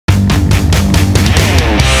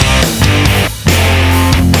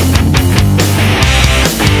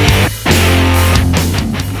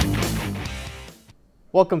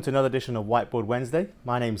Welcome to another edition of Whiteboard Wednesday.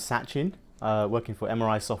 My name's Sachin, working for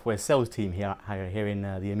MRI Software sales team here in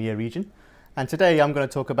the EMEA region. And today I'm going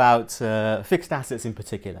to talk about fixed assets in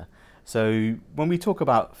particular. So when we talk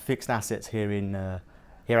about fixed assets here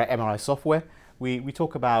at MRI Software, we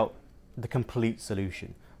talk about the complete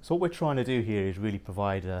solution. So what we're trying to do here is really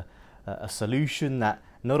provide a solution that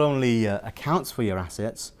not only accounts for your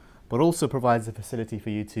assets, but also provides a facility for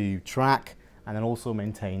you to track and then also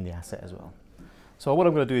maintain the asset as well. So what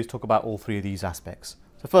I'm going to do is talk about all three of these aspects.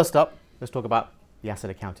 So first up, let's talk about the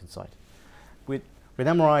asset accounting side. With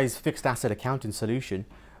MRI's fixed asset accounting solution,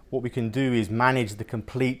 what we can do is manage the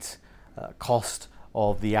complete cost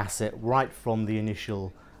of the asset right from the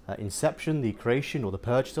initial inception, the creation or the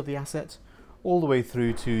purchase of the asset, all the way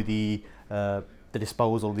through to the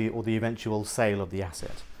disposal or the eventual sale of the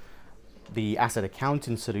asset. The asset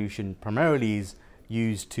accounting solution primarily is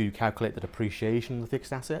used to calculate the depreciation of the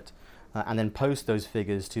fixed asset, and then post those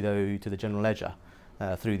figures to the general ledger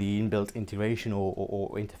through the inbuilt integration or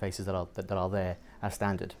interfaces that are there as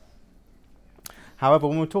standard. However,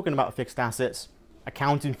 when we're talking about fixed assets,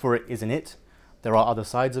 accounting for it isn't it. There are other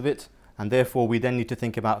sides of it, and therefore we then need to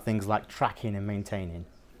think about things like tracking and maintaining.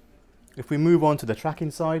 If we move on to the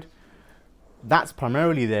tracking side, that's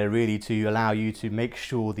primarily there really to allow you to make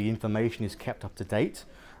sure the information is kept up to date,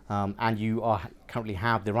 and you currently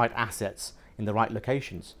have the right assets in the right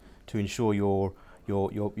locations to ensure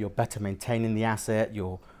you're better maintaining the asset,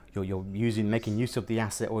 you're making use of the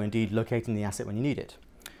asset, or indeed locating the asset when you need it.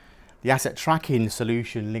 The asset tracking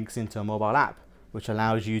solution links into a mobile app, which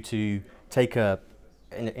allows you to take in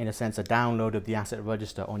a sense a download of the asset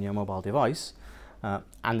register on your mobile device,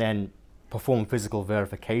 and then perform physical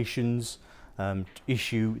verifications,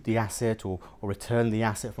 issue the asset or return the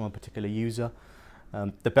asset from a particular user.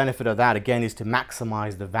 The benefit of that again is to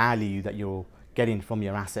maximize the value that you're getting from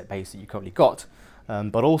your asset base that you currently got,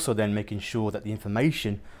 but also then making sure that the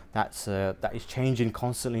information that is changing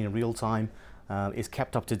constantly in real time is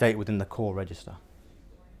kept up to date within the core register.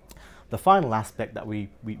 The final aspect that we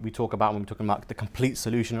talk about when we're talking about the complete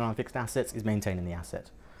solution around fixed assets is maintaining the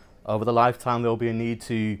asset. Over the lifetime, there will be a need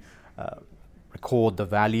to record the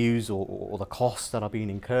values or the costs that are being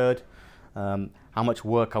incurred. How much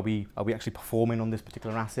work are we actually performing on this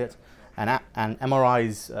particular asset? And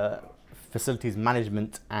MRI's facilities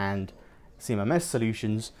management and CMMS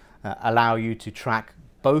solutions allow you to track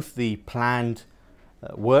both the planned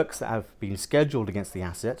works that have been scheduled against the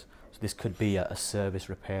asset. So this could be a service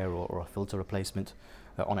repair or a filter replacement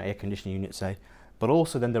on an air conditioning unit, say, but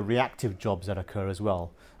also then the reactive jobs that occur as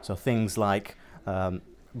well. So things like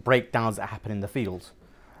breakdowns that happen in the field.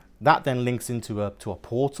 That then links into a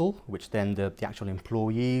portal, which then the actual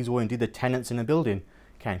employees or indeed the tenants in a building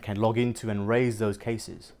can log into and raise those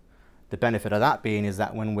cases. The benefit of that being is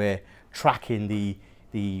that when we're tracking the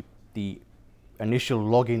initial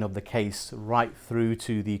logging of the case right through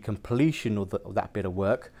to the completion of that bit of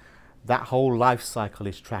work, that whole life cycle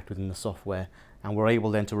is tracked within the software, and we're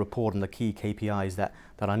able then to report on the key KPIs that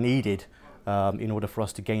are needed in order for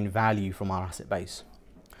us to gain value from our asset base.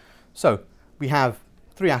 So we have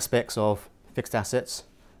three aspects of fixed assets: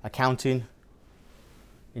 accounting,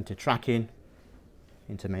 into tracking,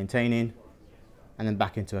 into maintaining, and then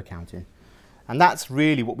back into accounting. And that's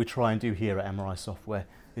really what we try and do here at MRI Software,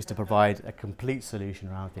 is to provide a complete solution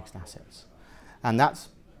around fixed assets. And that's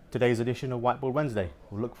today's edition of Whiteboard Wednesday.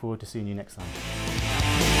 We'll look forward to seeing you next time.